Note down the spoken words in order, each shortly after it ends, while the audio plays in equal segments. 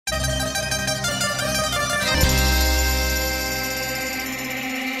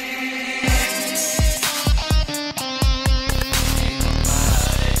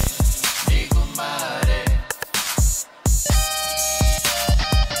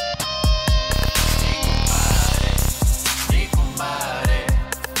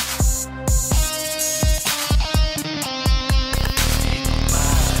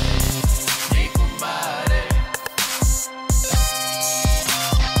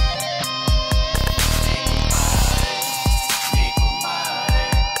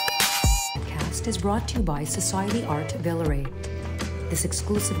is brought to you by Society Art Villeray. This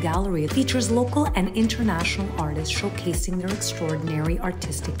exclusive gallery features local and international artists showcasing their extraordinary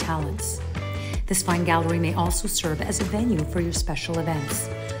artistic talents. This fine gallery may also serve as a venue for your special events.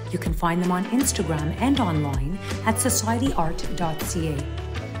 You can find them on Instagram and online at societyart.ca.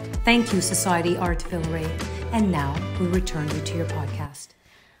 Thank you, Society Art Villeray. And now we return you to your podcast.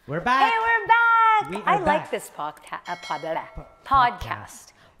 We're back. Hey, we're back. We are I like back. this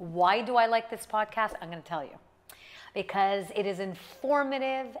podcast. Why do I like this podcast? I'm going to tell you. Because it is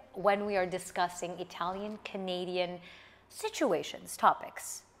informative when we are discussing Italian-Canadian situations,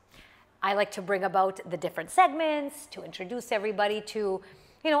 topics. I like to bring about the different segments to introduce everybody to,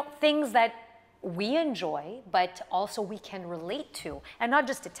 things that we enjoy, but also we can relate to. And not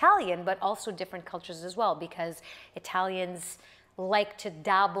just Italian, but also different cultures as well, because Italians like to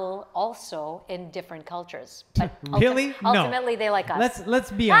dabble also in different cultures. But Really? Ultimately, they like us. Let's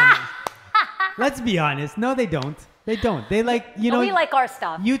be honest. Let's be honest. No, they don't. They don't. They like, we like our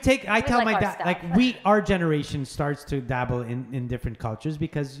stuff. I tell my dad, stuff. our generation starts to dabble in different cultures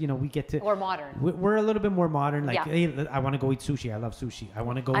because, we get to. We're modern. We're a little bit more modern. Like, Yeah. hey, I want to go eat sushi. I love sushi. I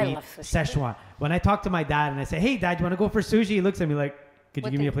want to go eat love sushi. Szechuan. When I talk to my dad and I say, hey, Dad, you want to go for sushi? He looks at me like, could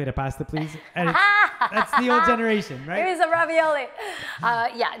you give me a plate of pasta, please? And that's the old generation, right? Here's a ravioli.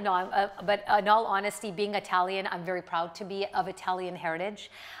 But in all honesty, being Italian, I'm very proud to be of Italian heritage.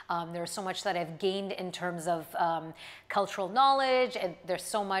 There's so much that I've gained in terms of cultural knowledge, and there's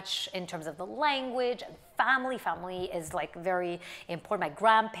so much in terms of the language and family. Family is like very important. My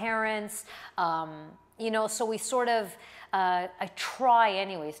grandparents, so we sort of, I try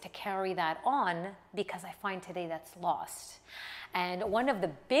anyways to carry that on because I find today that's lost. And one of the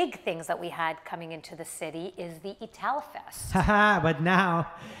big things that we had coming into the city is the Italfest. But now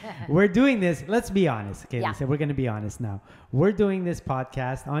we're doing this. Let's be honest. Okay, Yeah. Lisa, we're going to be honest now. We're doing this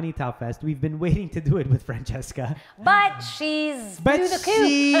podcast on Italfest. We've been waiting to do it with Francesca. But she's But flew the coop.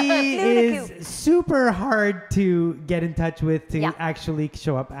 she Flew the is coop. super hard to get in touch with to Yeah. actually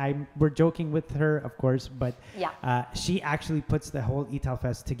show up. We're joking with her, of course, but Yeah. she actually puts the whole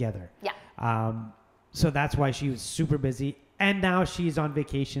Italfest together. Yeah. So that's why she was super busy. And now she's on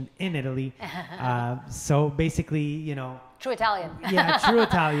vacation in Italy. So basically, True Italian. yeah, true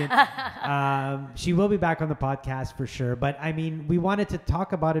Italian. She will be back on the podcast for sure. But I mean, we wanted to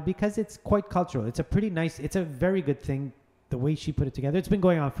talk about it because it's quite cultural. It's a very good thing, the way she put it together. It's been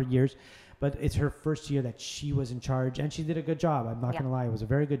going on for years, but it's her first year that she was in charge and she did a good job. I'm not going to lie. It was a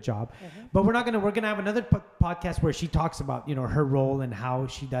very good job. Mm-hmm. But we're going to have another podcast where she talks about, her role and how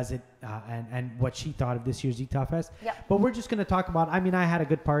she does it and what she thought of this year's Italfest. Yep. But we're just going to talk about, I had a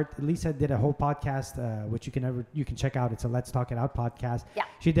good part. Lisa did a whole podcast, which you can check out. It's a Let's Talk It Out podcast. Yeah.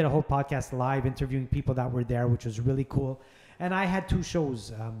 She did a whole podcast live interviewing people that were there, which was really cool. And I had two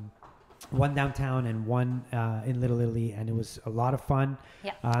shows, one downtown and one in Little Italy, and it was a lot of fun.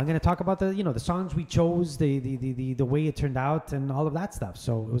 Yeah. I'm going to talk about the songs we chose, the way it turned out, and all of that stuff.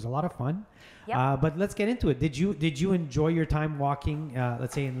 So it was a lot of fun. Yeah. But let's get into it. Did you enjoy your time walking?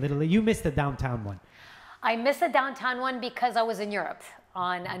 Let's say in Little Italy, you missed the downtown one. I missed the downtown one because I was in Europe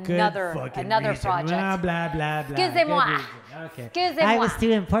on Good another fucking project. Blah blah blah blah. Excusez-moi. Good reason. Okay. Excusez-moi. I was too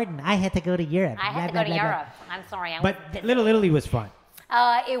important. I had to go to Europe. I had to go to Europe. I'm sorry. But Little Italy was fun.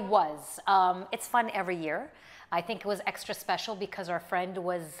 It was. It's fun every year. I think it was extra special because our friend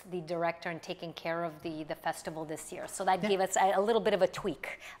was the director and taking care of the festival this year. So that gave us a little bit of a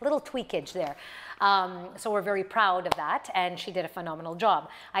little tweakage there. So we're very proud of that, and she did a phenomenal job.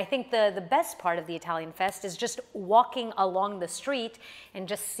 I think the best part of the Italian Fest is just walking along the street and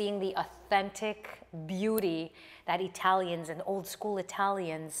just seeing the authentic beauty that Italians and old school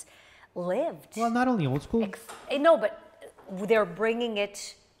Italians lived. Well, not only old school. No, but they're bringing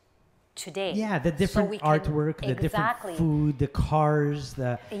it today. Yeah, the different artwork, the different food, the cars,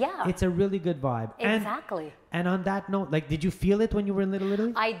 it's a really good vibe. Exactly. And on that note, did you feel it when you were in Little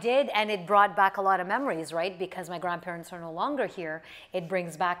Italy? I did, and it brought back a lot of memories, right? Because my grandparents are no longer here. It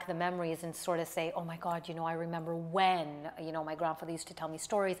brings back the memories and sort of say, oh my God, I remember when, my grandfather used to tell me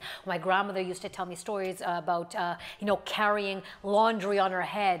stories. My grandmother used to tell me stories about, carrying laundry on her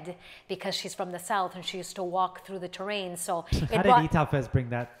head because she's from the South and she used to walk through the terrain. So How did Italfest bring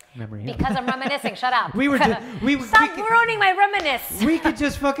that memory? Because I'm reminiscing. Shut up. Stop ruining my reminisce. We could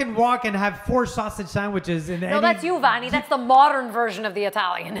just fucking walk and have 4 sausage sandwiches in No, that's you, Vanni. That's the modern version of the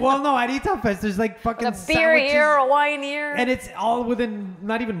Italian. Well, no, at Italfest, there's like fucking a beer sandwiches, here, a wine here. and it's all within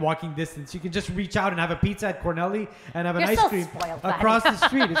not even walking distance. You can just reach out and have a pizza at Cornelli and have an You're ice so cream spoiled, across the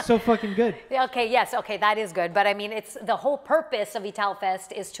street. It's so fucking good. Okay, yes, okay, that is good. But I mean, it's the whole purpose of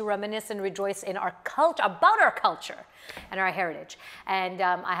Italfest is to reminisce and rejoice in our culture, about our culture and our heritage. And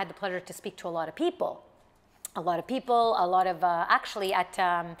I had the pleasure to speak to a lot of people. Actually at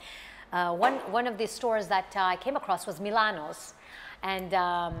one of the stores that I came across was Milano's. And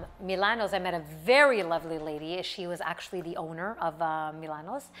Milano's, I met a very lovely lady. She was actually the owner of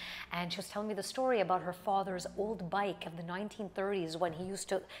Milano's. And she was telling me the story about her father's old bike of the 1930s when he used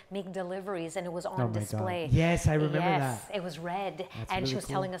to make deliveries and it was on display. God. Yes, I remember that. Yes, it was red. That's and really she was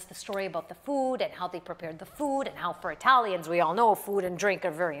cool. telling us the story about the food and how they prepared the food and how for Italians, we all know food and drink are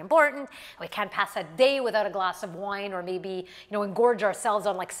very important. We can't pass a day without a glass of wine or maybe, engorge ourselves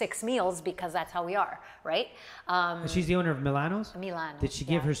on like 6 meals because that's how we are, right? She's the owner of Milano's? Milano. Did she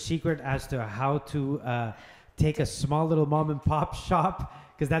give her secret as to how to take a small little mom and pop shop?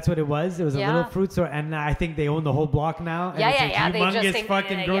 Because that's what it was. It was a little fruit store, and I think they own the whole block now. And it's a humongous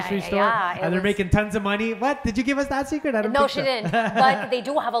fucking grocery store, and they're making tons of money. What? Did you give us that secret? I don't No, think she so. didn't. But they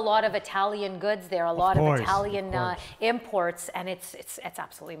do have a lot of Italian goods there, a lot of Italian imports, and it's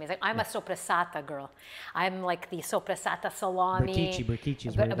absolutely amazing. I'm a soppressata girl. I'm like the soppressata salami.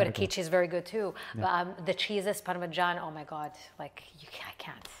 Berchicci is very good too. Yeah. The cheeses, Parmesan, oh my God, like I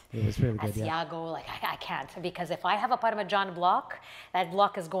can't. It was really good, Asiago, like I can't, because if I have a Parmesan block, that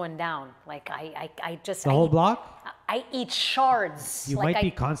block is going down. Like I just... The whole block? I eat shards. You might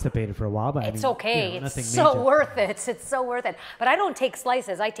be constipated for a while, but it's okay. It's so worth it. It's so worth it. But I don't take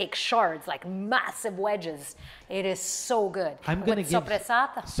slices. I take shards, like massive wedges. It is so good. I'm going to give...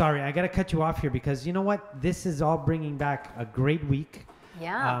 Soppressata. Sorry, I got to cut you off here because you know what? This is all bringing back a great week.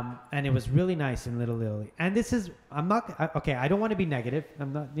 Yeah. And it was really nice in Little Italy. And this is... I don't want to be negative.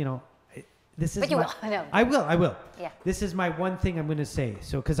 I'm not, This is but you will. No. I will. Yeah. This is my one thing I'm going to say.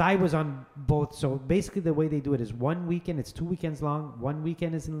 So, because I was on both. So, basically, the way they do it is one weekend, it's 2 weekends long. One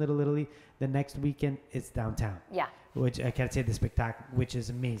weekend is in Little Italy. The next weekend is downtown. Yeah. Which I can't say the spectacle, which is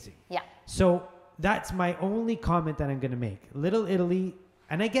amazing. Yeah. So, that's my only comment that I'm going to make. Little Italy,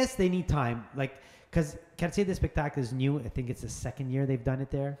 and I guess they need time. Because Quartier des Spectacles is new. I think it's the second year they've done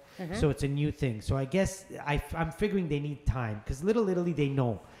it there. Mm-hmm. So, it's a new thing. So, I guess I'm figuring they need time. Because Little Italy, they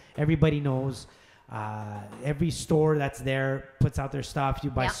know. Everybody knows. Every store that's there puts out their stuff. You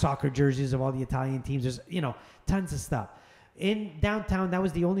buy soccer jerseys of all the Italian teams. There's, tons of stuff. In downtown, that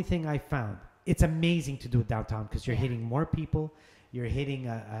was the only thing I found. It's amazing to do it downtown because you're hitting more people. You're hitting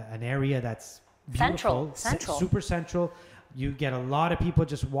an area that's beautiful. Central. Super central. You get a lot of people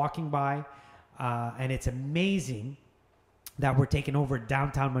just walking by. And it's amazing that we're taking over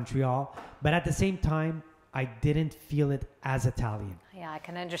downtown Montreal. But at the same time, I didn't feel it as Italian. Yeah, I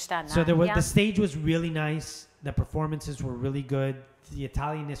can understand that. So the stage was really nice. The performances were really good. The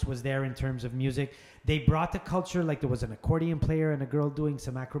Italianness was there in terms of music. They brought the culture, like there was an accordion player and a girl doing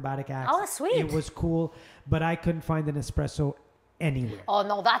some acrobatic acts. Oh, sweet. It was cool, but I couldn't find an espresso anywhere. Oh,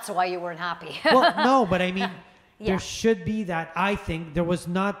 no, that's why you weren't happy. Well, no, but I mean, there should be that. I think there was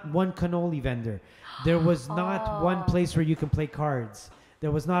not one cannoli vendor. There was not one place where you can play cards.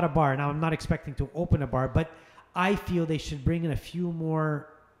 There was not a bar. Now, I'm not expecting to open a bar, but I feel they should bring in a few more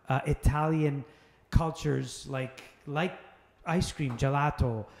Italian cultures like ice cream,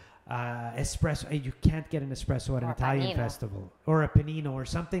 gelato, espresso. You can't get an espresso at an Italian festival. Or a panino or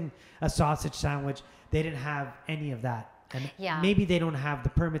something, a sausage sandwich. They didn't have any of that. And maybe they don't have the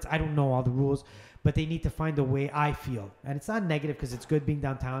permits. I don't know all the rules, but they need to find a way, I feel. And it's not negative because it's good being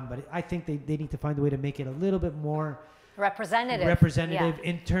downtown, but I think they need to find a way to make it a little bit more... representative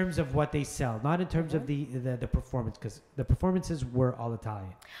in terms of what they sell, not in terms of the performance, because the performances were all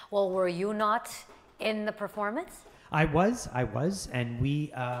Italian. Well, were you not in the performance? I was, and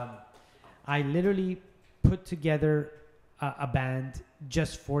I literally put together a band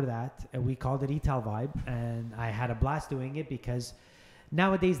just for that, and we called it Ital Vibe, and I had a blast doing it because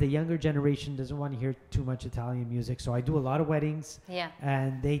nowadays the younger generation doesn't want to hear too much Italian music, so I do a lot of weddings. Yeah.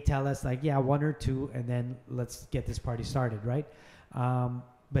 And they tell us like, 1 or 2, and then let's get this party started, right?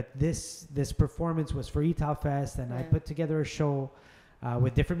 But this performance was for Italfest, and I put together a show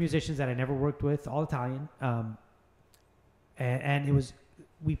with different musicians that I never worked with, all Italian. And it was,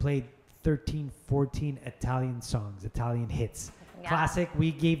 we played 13, 14 Italian songs, Italian hits. Yeah. Classic.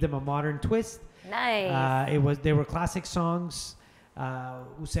 We gave them a modern twist. Nice. They were classic songs.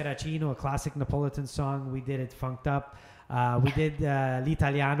 Useracino, a classic Napolitan song. We did it funked up. We did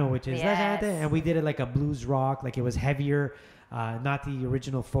L'Italiano, which is Yes. and we did it like a blues rock, like it was heavier, not the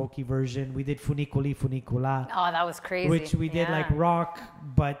original folky version. We did Funicoli Funicula, Oh, that was crazy. which we did like Yeah. rock,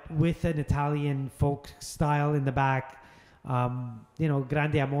 but with an Italian folk style in the back.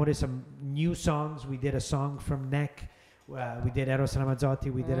 Grande Amore, some new songs. We did a song from Neck. We did Eros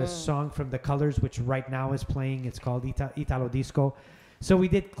Ramazzotti. We did a song from The Colors, which right now is playing. It's called Italo Disco. So we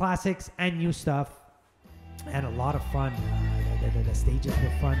did classics and new stuff, and a lot of fun. The stages were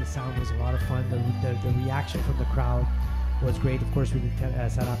fun. The sound was a lot of fun. The reaction from the crowd was great. Of course, we did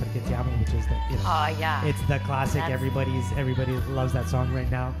Sarà perché ti amo, which is Oh, yeah. it's the classic. That's- Everybody loves that song right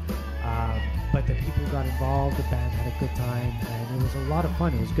now. But the people got involved. The band had a good time, and it was a lot of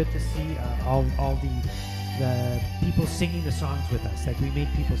fun. It was good to see all the people singing the songs with us. Like, we made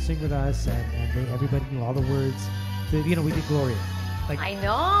people sing with us, and everybody knew all the words. We did Gloria. Like, I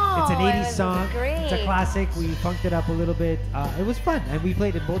know. it's an 80s It was song. Great. It's a classic. We funked it up a little bit. It was fun, and we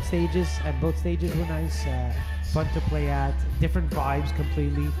played in both stages, and both stages were nice. Fun to play at. Different vibes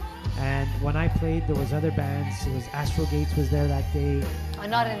completely. And when I played, there was other bands. It was Astral Gates was there that day. Oh,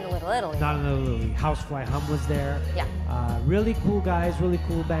 not in Little Italy. Not in Little Italy. Housefly Hum was there. Yeah. Really cool guys, really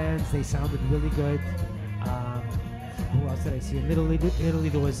cool bands. They sounded really good. Who else did I see? In Little Italy,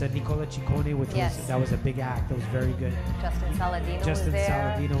 there was Nicola Ciccone, which Yes. was a big act. That was very good. Justin Saladino Justin was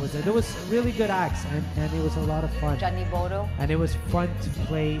there. Saladino was there. There was really good acts, and it was a lot of fun. Gianni Bodo. And it was fun to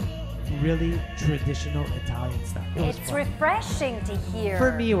play really traditional Italian stuff. It was It's fun. refreshing to hear.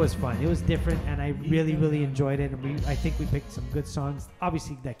 For me, it was fun. It was different, and I really, really enjoyed it. And I think we picked some good songs.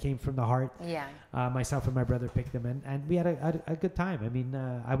 Obviously, that came from the heart. Yeah. Myself and my brother picked them, and we had a good time. I mean,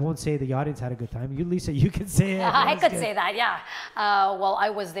 I won't say the audience had a good time. You, Lisa, you can say it. I It was could good. say that, yeah. Well, I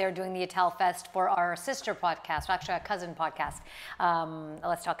was there doing the Italfest for our sister podcast, actually our cousin podcast.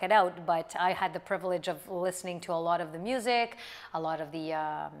 Let's Talk It Out. But I had the privilege of listening to a lot of the music, a lot of the,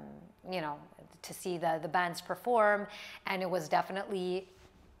 to see the bands perform, and it was definitely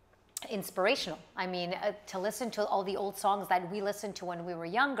inspirational. I mean, to listen to all the old songs that we listened to when we were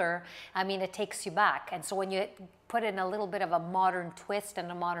younger, I mean, it takes you back. And so when you put in a little bit of a modern twist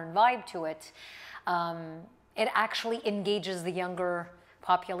and a modern vibe to it, it actually engages the younger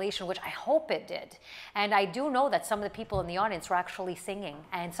population, which I hope it did. And I do know that some of the people in the audience were actually singing.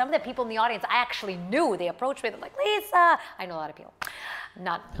 And some of the people in the audience I actually knew. They approached me, they're like, Lisa. I know a lot of people.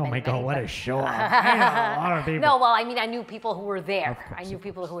 Not Oh many, my God, many, what but- a show off. I know a lot of people. No, well, I mean, I knew people who were there. Of course, I knew of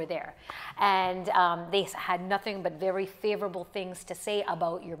people who were there. And they had nothing but very favorable things to say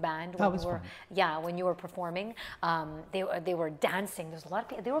about your band when was you were, fun. yeah, when you were performing. They were dancing. There's a lot of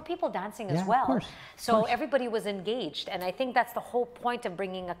people. There were people dancing Yeah, as of well. course, So everybody was engaged. And I think that's the whole point of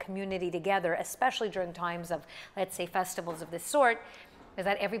bringing a community together, especially during times of, let's say, festivals of this sort, is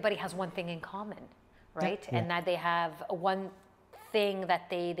that everybody has one thing in common, right? Yeah. And that they have one thing that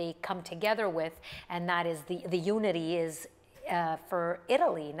they come together with, and that is the unity is for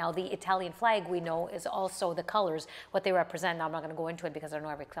Italy. Now, the Italian flag, we know, is also the colors, what they represent. Now, I'm not going to go into it because I don't know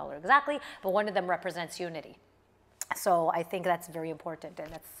every color exactly, but one of them represents unity. So I think that's very important, and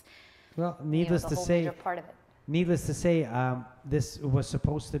that's Well, the whole major part of it. needless to say, this was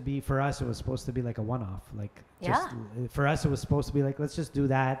supposed to be, for us, it was supposed to be like a one-off. Like, just, for us, it was supposed to be like, let's just do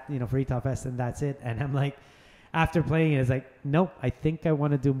that, for Italfest, and that's it. And I'm like, after playing it, it's like, nope, I think I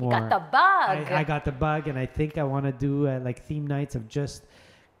want to do more. Got the bug. I got the bug, and I think I want to do like theme nights of just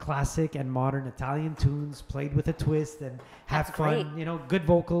classic and modern Italian tunes played with a twist and have That's fun. great. Good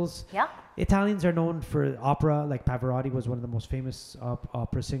vocals. Yeah. Italians are known for opera. Like Pavarotti was one of the most famous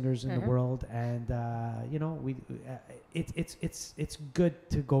opera singers in the world, and it's good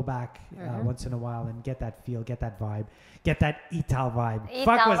to go back once in a while and get that feel, get that vibe, get that Ital vibe.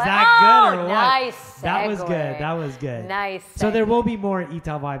 Fuck, was Ital that vibe. good or Oh, what? nice That was segue. good. That was good. Nice So there segue. will be more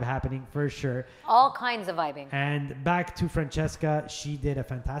Ital vibe happening for sure. All kinds of vibing. And back to Francesca, she did a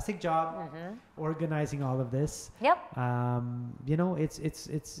fantastic job organizing all of this. Yep.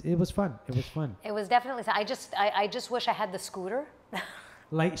 It was fun. It was fun. It was definitely. I just wish I had the scooter.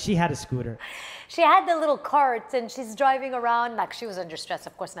 Like, she had a scooter. She had the little cart, and she's driving around. Like, she was under stress,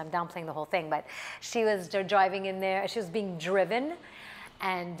 of course, and I'm downplaying the whole thing, but she was driving in there. She was being driven,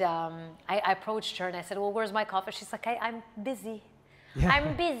 and I approached her and I said, "Well, where's my coffee?" She's like, "I'm busy. Yeah.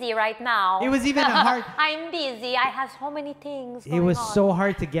 I'm busy right now." It was even hard. I'm busy. I have so many things. It was going on." so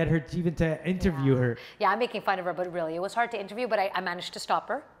hard to get her even to interview her. Yeah, I'm making fun of her, but really, it was hard to interview. But I managed to stop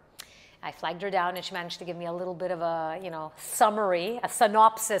her. I flagged her down, and she managed to give me a little bit of a, summary, a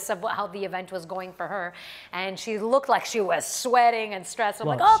synopsis of how the event was going for her. And she looked like she was sweating and stressed. I'm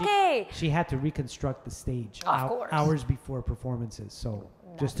like, okay. She had to reconstruct the stage Of course. hours before performances. So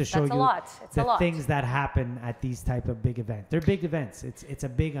just to show That's a you lot. It's a the lot. things that happen at these type of big events. They're big events. It's a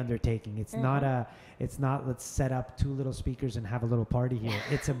big undertaking. It's not let's set up 2 little speakers and have a little party here.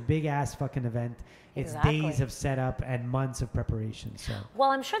 It's a big ass fucking event. It's Exactly. days of setup and months of preparation. So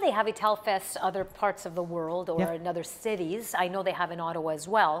Well, I'm sure they have Italfest other parts of the world or Yeah. in other cities. I know they have in Ottawa as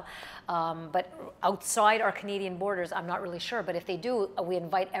well. But outside our Canadian borders, I'm not really sure. But if they do, we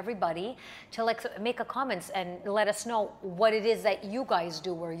invite everybody to make a comments and let us know what it is that you guys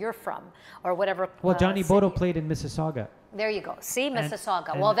do where you're from or whatever. well, Johnny city. Bodo played in Mississauga. There you go. See, Mississauga.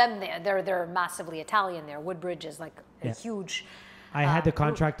 and- Well, them they're massively Italian there. Woodbridge is like a Yeah. huge. I had the group.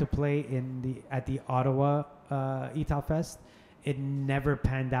 contract to play at the Ottawa Italfest. It never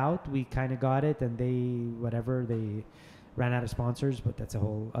panned out. We kind of got it, and they ran out of sponsors, but that's a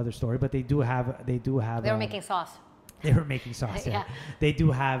whole other story. But they do have. They were making sauce. They were making sauce. Yeah. Yeah. They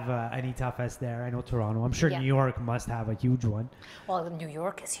do have an Italfest there. I know Toronto. I'm sure Yeah. New York must have a huge one. Well, New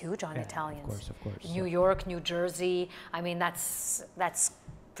York is huge on Yeah, Italians. of course. New York, New Jersey. I mean, that's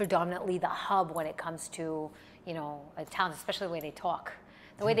predominantly the hub when it comes to Italians, especially the way they talk.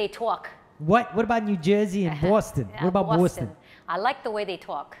 The way they talk. What about New Jersey and Boston? Yeah, What about Boston? I like the way they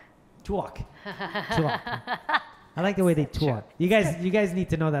talk. Talk. I like the way they talk. You guys need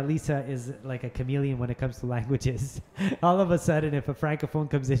to know that Lisa is like a chameleon when it comes to languages. All of a sudden, if a francophone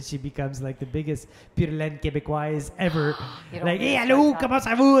comes in, she becomes like the biggest purulent Québécoise ever. You don't Like, need hey, to hello, start comment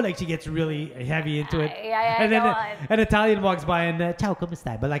ça va? Like she gets really heavy into it. Yeah, I and then know. an Italian walks by and ciao, come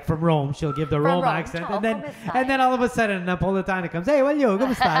stai? But like from Rome, she'll give the Rome Rome, accent, ciao, and then come stai? all of a sudden, a Napolitano comes, hey, voglio,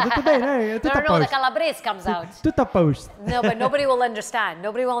 come stai? Tutto bene? Tutto a No, the posto. Calabrese comes out. Tutto a posto. No, but nobody will understand.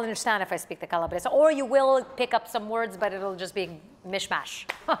 Nobody will understand if I speak the Calabrese. Or you will pick up some words, but it'll just be mishmash.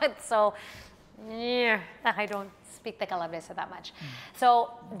 So, yeah, I don't speak the Calabrese that much.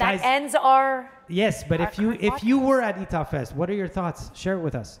 So that Guys, ends our. Yes, but Our if you podcast. were at Italfest, what are your thoughts? Share it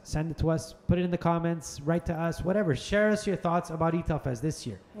with us. Send it to us. Put it in the comments. Write to us. Whatever. Share us your thoughts about Italfest this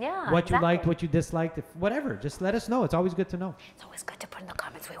year. Yeah, What you liked, exactly. what you disliked, whatever. Just let us know. It's always good to know. It's always good to put in the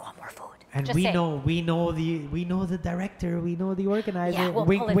comments. We want more food. And Just we saying. know the director. We know the organizer. Yeah, we'll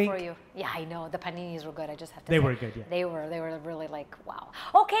wink, pull it wink. for you. Yeah, I know. The paninis were good. I just have to They say. were good, yeah. They were really like, wow.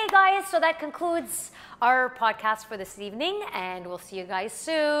 Okay, guys. So that concludes our podcast for this evening, and we'll see you guys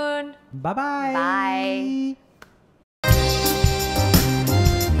soon. Bye-bye. Bye.